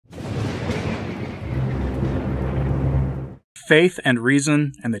Faith and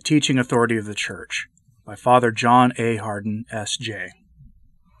Reason and the Teaching Authority of the Church by Father John A. Hardon, S.J.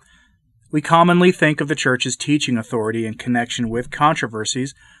 We commonly think of the Church's teaching authority in connection with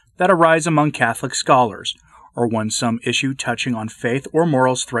controversies that arise among Catholic scholars, or when some issue touching on faith or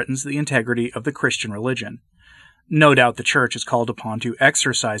morals threatens the integrity of the Christian religion. No doubt the Church is called upon to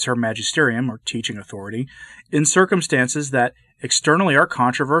exercise her magisterium, or teaching authority, in circumstances that externally are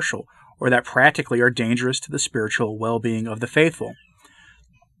controversial, or that practically are dangerous to the spiritual well-being of the faithful.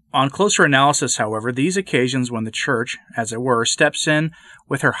 On closer analysis, however, these occasions when the Church, as it were, steps in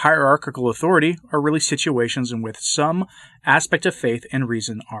with her hierarchical authority are really situations in which some aspect of faith and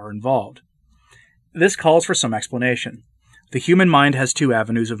reason are involved. This calls for some explanation. The human mind has two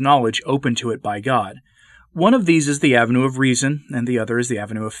avenues of knowledge open to it by God. One of these is the avenue of reason, and the other is the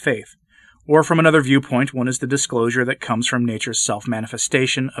avenue of faith. Or from another viewpoint, one is the disclosure that comes from nature's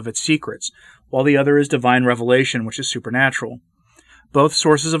self-manifestation of its secrets, while the other is divine revelation, which is supernatural. Both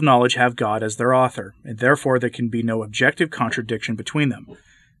sources of knowledge have God as their author, and therefore there can be no objective contradiction between them.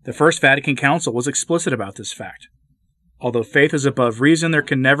 The First Vatican Council was explicit about this fact. Although faith is above reason, there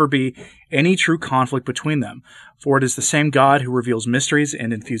can never be any true conflict between them, for it is the same God who reveals mysteries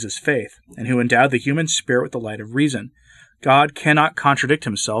and infuses faith, and who endowed the human spirit with the light of reason. God cannot contradict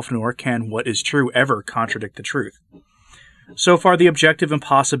himself, nor can what is true ever contradict the truth. So far, the objective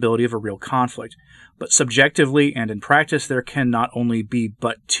impossibility of a real conflict, but subjectively and in practice there can not only be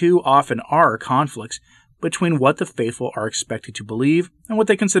but too often are conflicts between what the faithful are expected to believe and what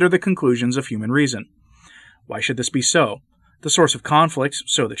they consider the conclusions of human reason. Why should this be so? The source of conflict,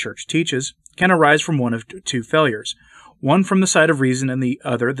 so the Church teaches, can arise from one of two failures, one from the side of reason and the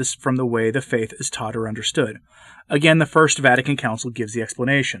other from the way the faith is taught or understood. Again, the First Vatican Council gives the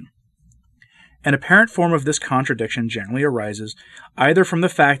explanation. An apparent form of this contradiction generally arises either from the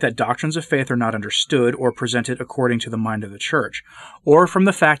fact that doctrines of faith are not understood or presented according to the mind of the Church, or from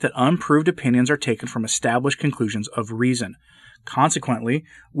the fact that unproved opinions are taken from established conclusions of reason. Consequently,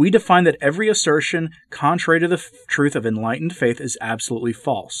 we define that every assertion contrary to the truth of enlightened faith is absolutely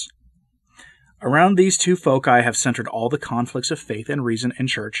false. Around these two foci have centered all the conflicts of faith and reason in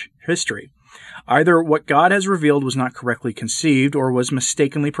Church history. Either what God has revealed was not correctly conceived or was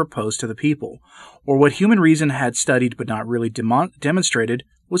mistakenly proposed to the people, or what human reason had studied but not really demonstrated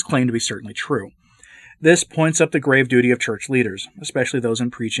was claimed to be certainly true. This points up the grave duty of Church leaders, especially those in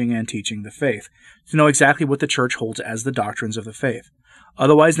preaching and teaching the faith, to know exactly what the Church holds as the doctrines of the faith.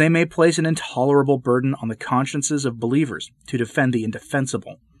 Otherwise, they may place an intolerable burden on the consciences of believers to defend the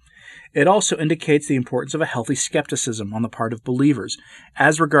indefensible. It also indicates the importance of a healthy skepticism on the part of believers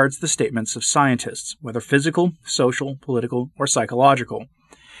as regards the statements of scientists, whether physical, social, political, or psychological.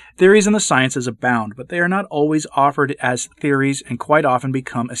 Theories in the sciences abound, but they are not always offered as theories and quite often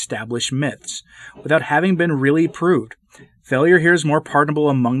become established myths, without having been really proved. Failure here is more pardonable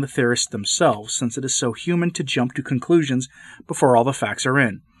among the theorists themselves, since it is so human to jump to conclusions before all the facts are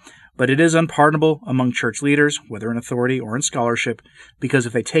in. But it is unpardonable among Church leaders, whether in authority or in scholarship, because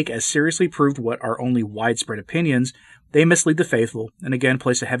if they take as seriously proved what are only widespread opinions, they mislead the faithful and again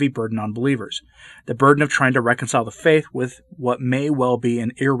place a heavy burden on believers, the burden of trying to reconcile the faith with what may well be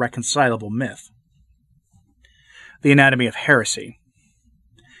an irreconcilable myth. The anatomy of heresy.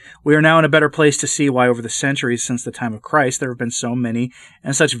 We are now in a better place to see why over the centuries since the time of Christ there have been so many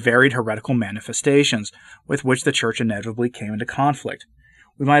and such varied heretical manifestations with which the Church inevitably came into conflict.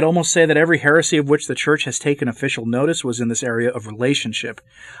 We might almost say that every heresy of which the Church has taken official notice was in this area of relationship.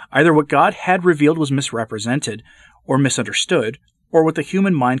 Either what God had revealed was misrepresented or misunderstood, or what the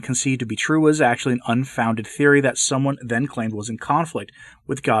human mind conceived to be true was actually an unfounded theory that someone then claimed was in conflict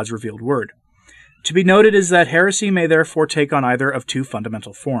with God's revealed word. To be noted is that heresy may therefore take on either of two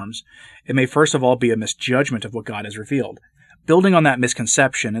fundamental forms. It may first of all be a misjudgment of what God has revealed. Building on that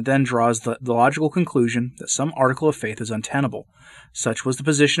misconception, it then draws the logical conclusion that some article of faith is untenable. Such was the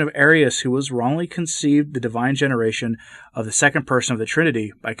position of Arius, who was wrongly conceived the divine generation of the second person of the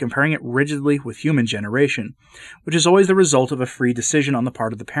Trinity by comparing it rigidly with human generation, which is always the result of a free decision on the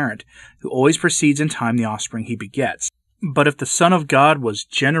part of the parent, who always precedes in time the offspring he begets. But if the Son of God was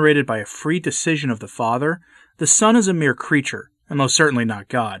generated by a free decision of the Father, the Son is a mere creature, and most certainly not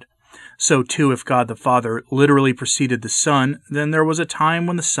God. So too, if God the Father literally preceded the Son, then there was a time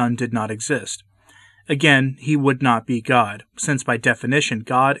when the Son did not exist. Again, he would not be God, since by definition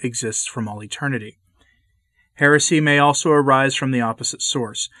God exists from all eternity. Heresy may also arise from the opposite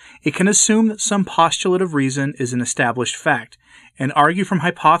source. It can assume that some postulate of reason is an established fact, and argue from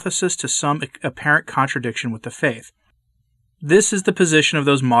hypothesis to some apparent contradiction with the faith. This is the position of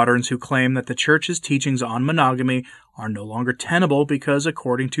those moderns who claim that the Church's teachings on monogamy are no longer tenable because,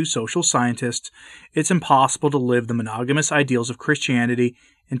 according to social scientists, it's impossible to live the monogamous ideals of Christianity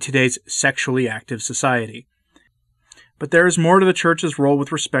in today's sexually active society. But there is more to the Church's role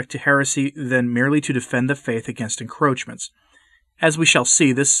with respect to heresy than merely to defend the faith against encroachments. As we shall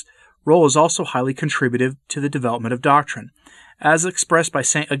see, this role is also highly contributive to the development of doctrine, as expressed by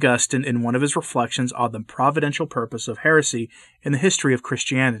St. Augustine in one of his reflections on the providential purpose of heresy in the history of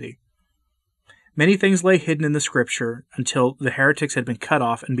Christianity. Many things lay hidden in the Scripture until the heretics had been cut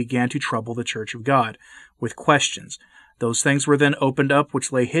off and began to trouble the Church of God with questions. Those things were then opened up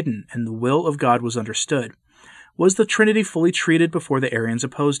which lay hidden, and the will of God was understood. Was the Trinity fully treated before the Arians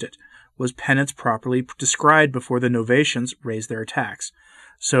opposed it? Was penance properly described before the Novatians raised their attacks?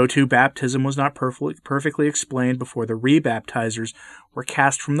 So too baptism was not perfectly explained before the rebaptizers were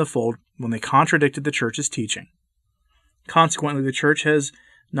cast from the fold when they contradicted the Church's teaching. Consequently, the Church has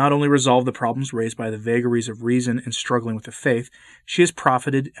not only resolved the problems raised by the vagaries of reason in struggling with the faith, she has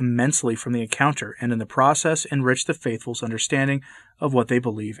profited immensely from the encounter, and in the process enriched the faithful's understanding of what they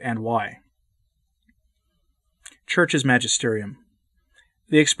believe and why. Church's Magisterium.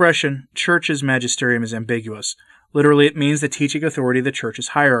 The expression, Church's Magisterium, is ambiguous. Literally, it means the teaching authority of the Church's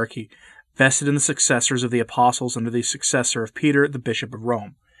hierarchy, vested in the successors of the apostles under the successor of Peter, the Bishop of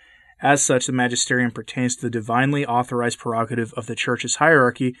Rome. As such, the magisterium pertains to the divinely authorized prerogative of the Church's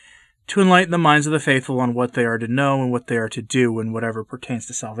hierarchy to enlighten the minds of the faithful on what they are to know and what they are to do in whatever pertains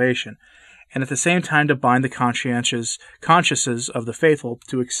to salvation, and at the same time to bind the consciences of the faithful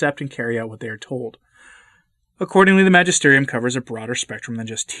to accept and carry out what they are told. Accordingly, the magisterium covers a broader spectrum than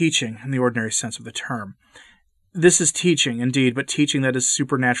just teaching in the ordinary sense of the term. This is teaching, indeed, but teaching that is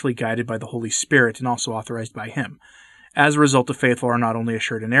supernaturally guided by the Holy Spirit and also authorized by Him. As a result, the faithful are not only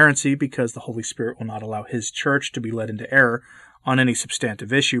assured inerrancy, because the Holy Spirit will not allow His Church to be led into error on any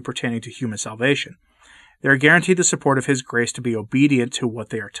substantive issue pertaining to human salvation. They are guaranteed the support of His grace to be obedient to what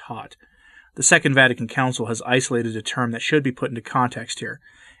they are taught. The Second Vatican Council has isolated a term that should be put into context here.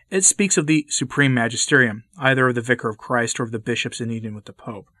 It speaks of the Supreme Magisterium, either of the Vicar of Christ or of the bishops in union with the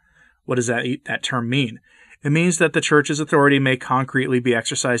Pope. What does that term mean? It means that the Church's authority may concretely be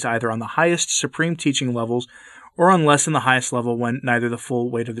exercised either on the highest supreme teaching levels or on less than the highest level when neither the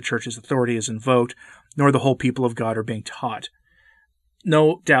full weight of the Church's authority is invoked nor the whole people of God are being taught.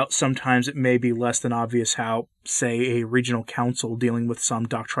 No doubt sometimes it may be less than obvious how, say, a regional council dealing with some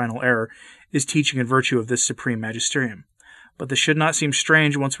doctrinal error is teaching in virtue of this supreme magisterium. But this should not seem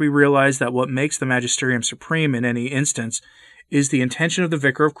strange once we realize that what makes the magisterium supreme in any instance is the intention of the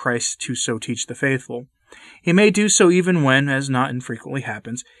Vicar of Christ to so teach the faithful. He may do so even when, as not infrequently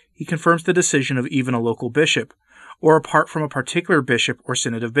happens, he confirms the decision of even a local bishop, or apart from a particular bishop or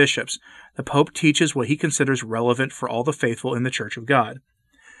synod of bishops. The Pope teaches what he considers relevant for all the faithful in the Church of God.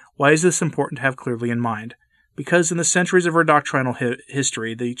 Why is this important to have clearly in mind? Because in the centuries of our doctrinal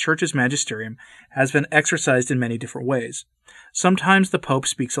history, the Church's magisterium has been exercised in many different ways. Sometimes the Pope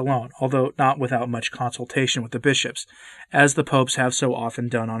speaks alone, although not without much consultation with the bishops, as the popes have so often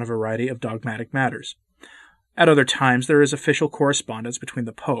done on a variety of dogmatic matters. At other times, there is official correspondence between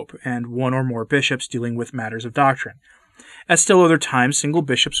the Pope and one or more bishops dealing with matters of doctrine. At still other times, single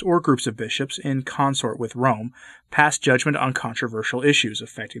bishops or groups of bishops, in consort with Rome, pass judgment on controversial issues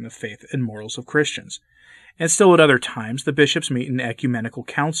affecting the faith and morals of Christians. And still at other times, the bishops meet in ecumenical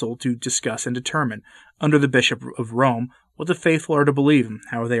council to discuss and determine, under the Bishop of Rome, what the faithful are to believe and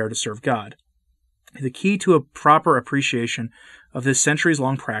how they are to serve God. The key to a proper appreciation of this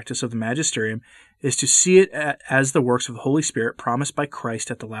centuries-long practice of the magisterium is to see it as the works of the Holy Spirit promised by Christ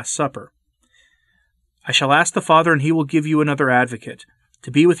at the Last Supper. I shall ask the Father, and he will give you another advocate,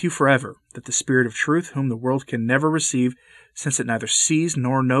 to be with you forever, that the Spirit of truth, whom the world can never receive, since it neither sees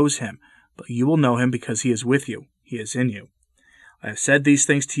nor knows him, but you will know him because he is with you, he is in you. I have said these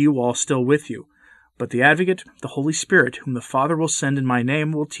things to you while still with you. But the Advocate, the Holy Spirit, whom the Father will send in my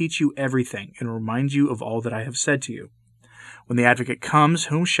name, will teach you everything, and remind you of all that I have said to you. When the Advocate comes,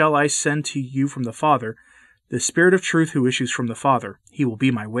 whom shall I send to you from the Father? The Spirit of truth who issues from the Father, he will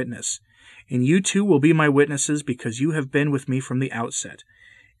be my witness. And you too will be my witnesses, because you have been with me from the outset.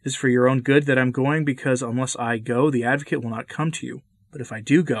 It is for your own good that I am going, because unless I go, the Advocate will not come to you. But if I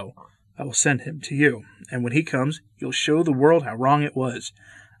do go, I will send him to you. And when he comes, he will show the world how wrong it was,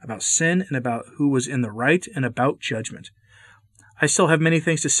 about sin and about who was in the right and about judgment. I still have many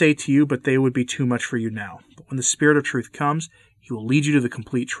things to say to you, but they would be too much for you now. But when the Spirit of truth comes, he will lead you to the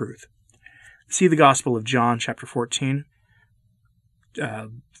complete truth. See the Gospel of John, chapter 14,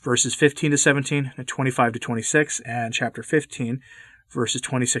 verses 15 to 17, and 25 to 26, and chapter 15, verses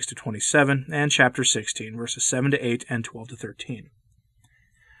 26 to 27, and chapter 16, verses 7 to 8 and 12 to 13.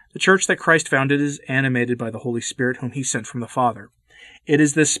 The church that Christ founded is animated by the Holy Spirit whom he sent from the Father. It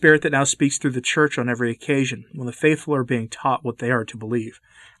is this Spirit that now speaks through the church on every occasion, when the faithful are being taught what they are to believe,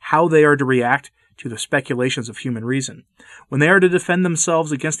 how they are to react to the speculations of human reason, when they are to defend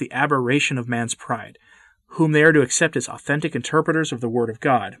themselves against the aberration of man's pride, whom they are to accept as authentic interpreters of the Word of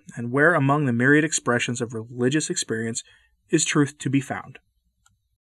God, and where among the myriad expressions of religious experience is truth to be found.